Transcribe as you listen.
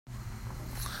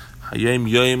Hayom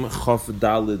Yom Chaf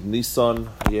Dalid Nissan.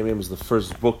 Hayom Yom is the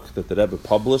first book that the Rebbe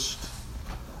published,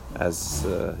 as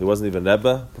he wasn't even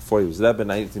Rebbe before he was Rebbe in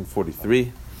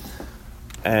 1943,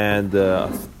 and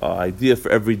an idea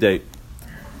for every day,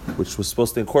 which was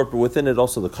supposed to incorporate within it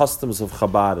also the customs of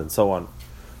Chabad and so on.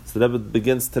 So the Rebbe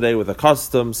begins today with a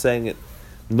custom saying it.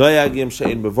 We do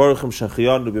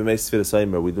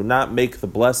not make the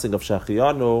blessing of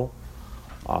Shechiyanu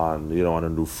on a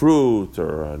new fruit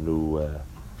or a new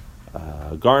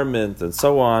garment and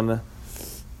so on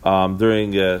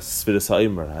during Sfiras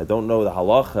HaImer. I don't know the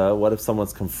halacha. What if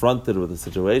someone's confronted with a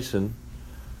situation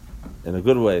in a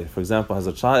good way? For example, as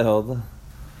a child,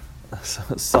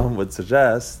 some would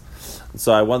suggest.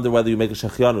 So I wonder whether you make a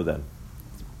Shechiyanu then.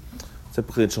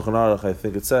 Typically in Shulchan Aruch, I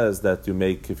think it says that you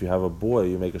make, if you have a boy,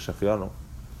 you make a Shechiyanu.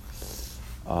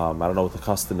 I don't know what the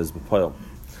custom is, but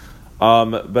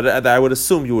I would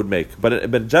assume you would make.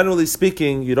 But generally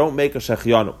speaking, you don't make a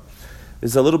Shechiyanu.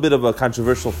 It's a little bit of a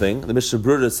controversial thing. The Mishnah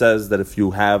Brura says that if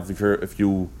you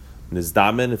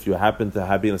nizdamin, if you happen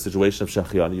to be in a situation of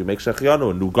Shechiyanu, you make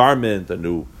Shechiyanu, a new garment, a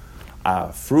new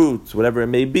fruit, whatever it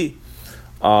may be.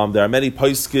 There are many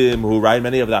poskim who write,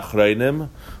 many of the achrayim,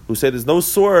 who say there's no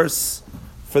source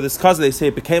for this custom. They say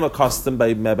it became a custom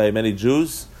by many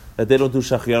Jews that they don't do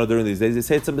Shechiyanu during these days. They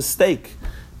say it's a mistake.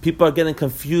 People are getting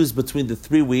confused between the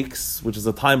 3 weeks, which is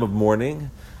a time of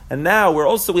mourning, and now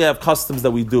we have customs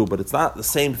that we do, but it's not the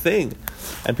same thing.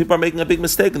 And people are making a big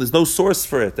mistake, and there's no source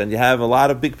for it. And you have a lot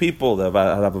of big people, the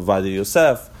Rav Ovadia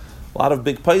Yosef, a lot of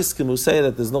big poskim who say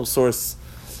that there's no source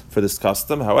for this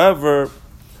custom. However,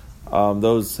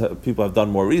 those people have done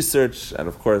more research, and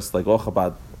of course, like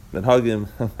Chabad and Hagim,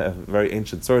 have very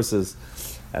ancient sources.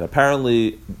 And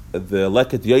apparently, the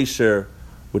Leket Yosher,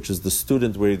 which is the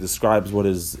student where he describes what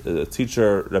his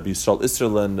teacher, Rabbi Yisrael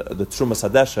Isserlin, the Trumas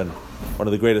Hadeshen, one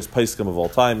of the greatest poskim of all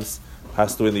times,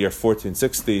 passed away in the year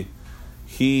 1460.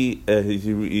 He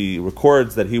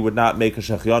records that he would not make a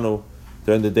Shechiyanu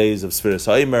during the days of Sfiras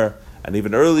HaImer, and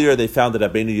even earlier they found that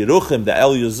Rabbeinu Yeruchim, the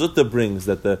El Yezuta brings,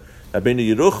 that the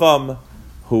Rabbeinu Yerucham,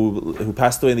 who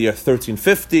passed away in the year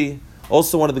 1350,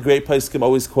 also one of the great poskim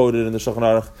always quoted in the Shulchan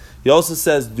Aruch, he also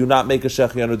says, do not make a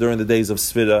Shechiyanu during the days of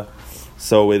Sfira.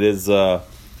 So it is,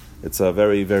 it's a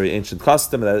very, very ancient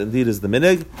custom, and that indeed is the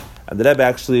minig. And the Rebbe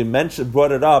actually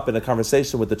brought it up in a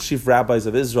conversation with the chief rabbis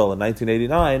of Israel in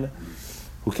 1989,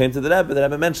 who came to the Rebbe. The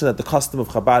Rebbe mentioned that the custom of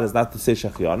Chabad is not to say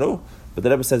Shechiyanu, but the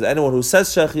Rebbe says anyone who says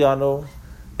Shechiyanu,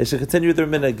 they should continue their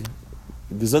minig.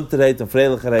 Gesundheit and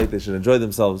Freilickeit, they should enjoy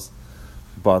themselves.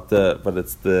 But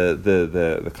it's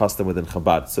the custom within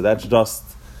Chabad. So that's just,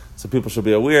 so people should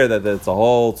be aware that it's a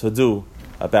whole to-do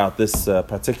about this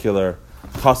particular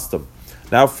custom.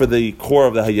 Now for the core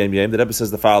of the Hayom Yom, the Rebbe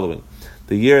says the following.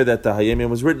 The year that the Hayom Yom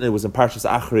was written, it was in Parshas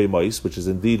Achrei Mos, which is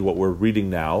indeed what we're reading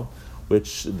now,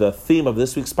 which the theme of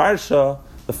this week's Parsha,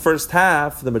 the first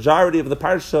half, the majority of the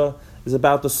Parsha, is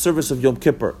about the service of Yom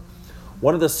Kippur.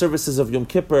 One of the services of Yom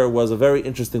Kippur was a very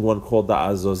interesting one called the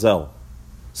Azazel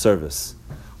service,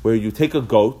 where you take a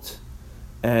goat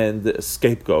and a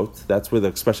scapegoat, that's where the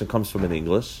expression comes from in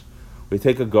English. We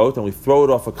take a goat and we throw it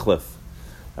off a cliff.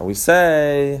 And we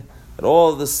say that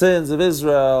all the sins of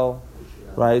Israel,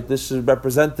 right, this is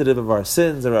representative of our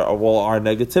sins, of all our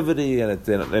negativity, and it's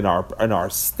in our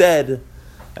stead.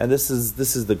 And this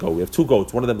is the goat. We have 2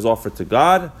 goats. One of them is offered to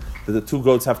God. The 2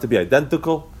 goats have to be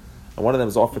identical. And one of them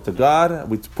is offered to God.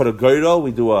 We put a girdle,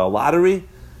 we do a lottery,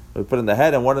 we put in the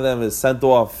head, and one of them is sent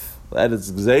off at its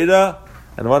gzeira,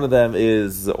 and one of them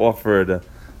is offered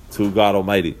to God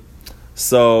Almighty.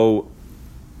 So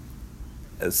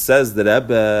it says the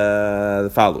Rebbe the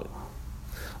following: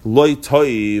 Loi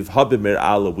toiv habimir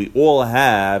ala. We all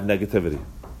have negativity,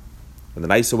 and the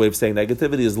nicer way of saying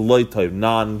negativity is loi toiv,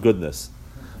 non-goodness.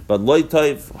 But loi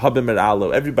toiv habimir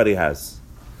ala, everybody has.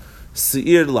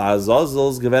 Seir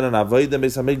la'azazels given an avodah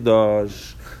beis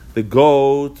hamikdash. The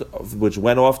goat which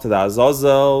went off to the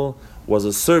Azazel was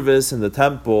a service in the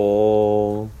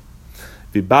temple.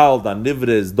 Being that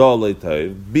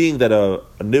a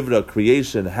nivra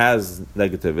creation has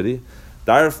negativity,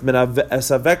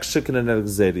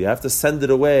 you have to send it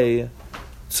away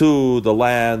to the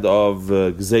land of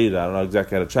Gzeira. I don't know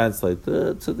exactly how to translate,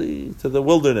 to the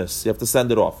wilderness. You have to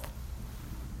send it off.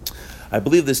 I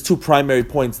believe there's 2 primary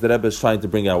points that Rebbe is trying to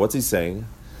bring out. What's he saying?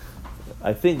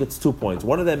 I think it's 2 points.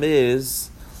 One of them is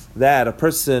that a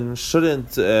person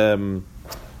shouldn't.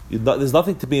 There's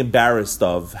nothing to be embarrassed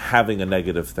of having a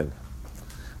negative thing.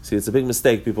 See, it's a big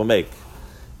mistake people make.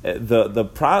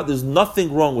 There's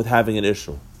nothing wrong with having an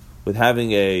issue, with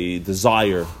having a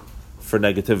desire for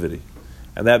negativity,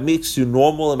 and that makes you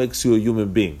normal. It makes you a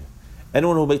human being.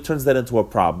 Anyone who turns that into a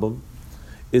problem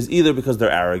is either because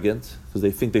they're arrogant, because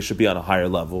they think they should be on a higher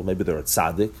level, maybe they're a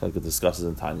tzaddik, like it discusses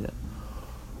in Tanya,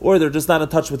 or they're just not in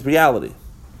touch with reality,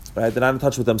 right? They're not in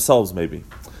touch with themselves, maybe.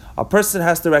 A person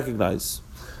has to recognize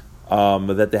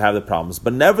that they have the problems,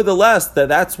 but nevertheless,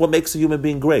 that's what makes a human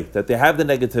being great, that they have the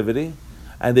negativity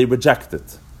and they reject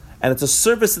it. And it's a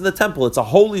service in the temple. It's a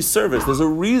holy service. There's a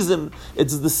reason.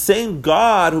 It's the same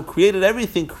God who created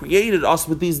everything, created us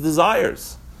with these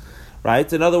desires.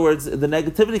 Right? In other words, the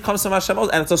negativity comes from Hashem,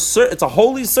 and it's a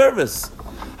holy service.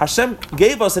 Hashem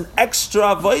gave us an extra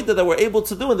avodah that we're able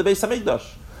to do in the Beis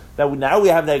Hamikdash. That now we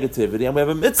have negativity, and we have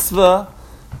a mitzvah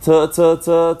to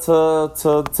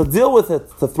deal with it,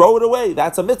 to throw it away.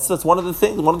 That's a mitzvah. It's one of the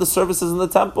things, one of the services in the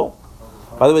temple.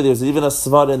 By the way, there's even a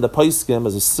svara in the Paiskim,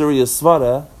 as a serious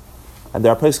svara, and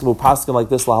there are Paiskim who paskin like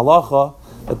this, la halacha,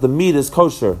 that the meat is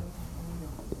kosher.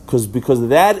 Because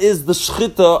that is the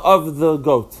shchita of the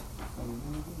goat.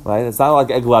 Right? It's not like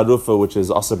egla rufa, which is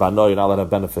aser bano, you're not allowed to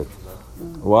benefit.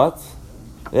 What?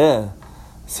 Yeah.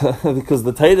 So, because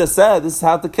the Torah said this is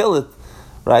how to kill it.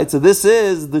 Right? So this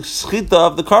is the shchita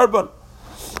of the carbon.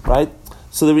 Right?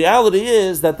 So the reality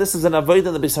is that this is an avodah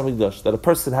in the Beis Hamikdash that a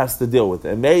person has to deal with.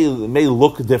 It may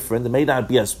look different. It may not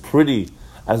be as pretty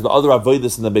as the other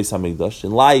avodas in the Beis Hamikdash.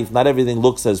 In life, not everything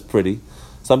looks as pretty.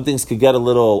 Some things could get a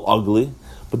little ugly.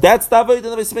 But that's the avodah in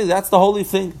the Beis Hamikdash. That's the holy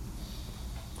thing.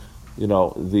 You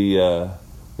know,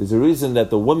 there's a reason that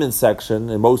the women's section,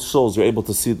 in most shows, you're able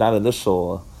to see, not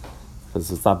initial,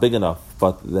 because it's not big enough,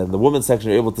 but then the women's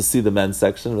section, you're able to see the men's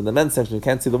section. But in the men's section, you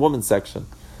can't see the women's section.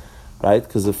 Right?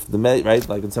 Because if the men, right,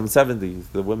 like in 770,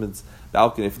 the women's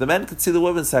balcony, if the men could see the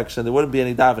women's section, there wouldn't be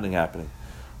any davening happening.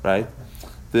 Right?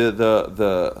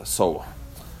 So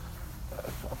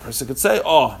a person could say,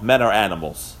 "Oh, men are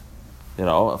animals." You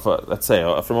know, let's say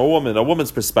from a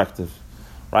woman's perspective,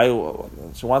 right?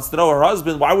 She wants to know her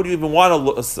husband. Why would you even want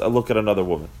to look at another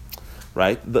woman,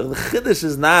 right? The chiddush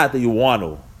is not that you want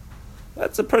to.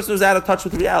 That's a person who's out of touch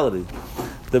with reality.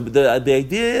 The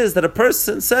idea is that a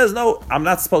person says, "No, I'm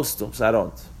not supposed to, so I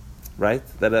don't." Right?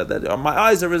 That my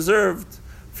eyes are reserved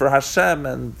for Hashem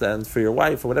and for your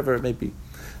wife or whatever it may be.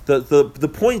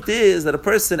 The point is that a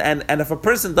person, and if a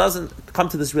person doesn't come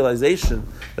to this realization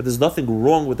that there's nothing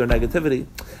wrong with their negativity,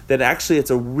 then actually it's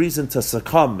a reason to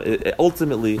succumb.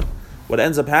 Ultimately, what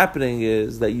ends up happening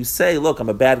is that you say, "Look, I'm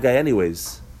a bad guy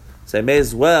anyways, so I may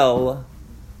as well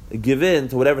give in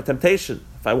to whatever temptation.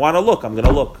 If I want to look, I'm going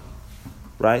to look."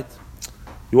 Right?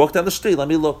 You walk down the street, let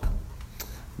me look.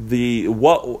 The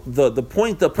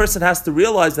point the person has to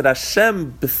realize that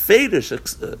Hashem befedish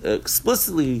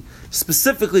explicitly,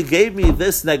 specifically gave me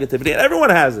this negativity, and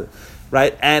everyone has it,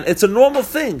 right? And it's a normal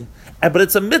thing, but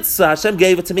it's a mitzvah. Hashem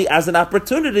gave it to me as an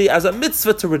opportunity, as a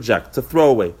mitzvah to reject, to throw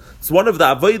away. It's one of the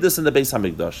avodas in the Beis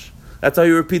Hamikdash. That's how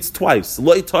he repeats twice.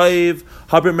 Lo toiv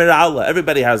haber mirala.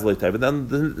 Everybody has lo toiv. And then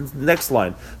the next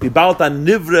line, Bibalta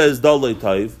nivra is da lo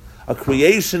toiv. A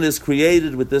creation is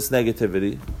created with this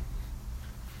negativity.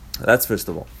 That's first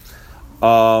of all.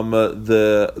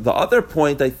 The other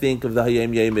point I think of the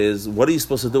Hayom Yom is, what are you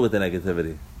supposed to do with the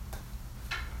negativity?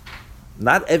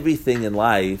 Not everything in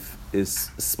life is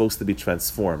supposed to be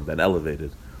transformed and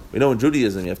elevated. We know in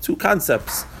Judaism you have two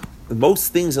concepts.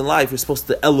 Most things in life you're supposed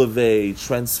to elevate,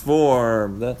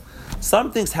 transform.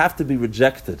 Some things have to be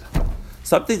rejected.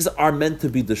 Some things are meant to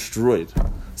be destroyed.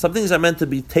 Some things are meant to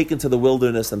be taken to the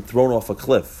wilderness and thrown off a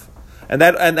cliff. And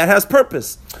that has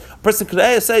purpose. A person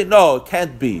could say, "No, it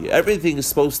can't be. Everything is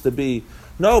supposed to be."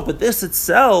 No, but this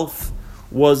itself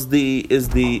is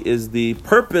the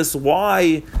purpose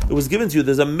why it was given to you.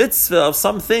 There's a mitzvah of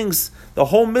some things. The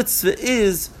whole mitzvah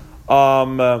is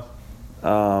in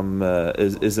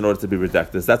order to be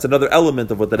rejected. That's another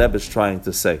element of what the Rebbe is trying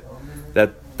to say.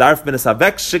 That darf ben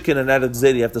esavek shikin and eretz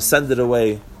you have to send it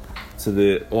away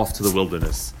off to the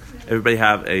wilderness. Everybody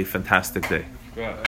have a fantastic day.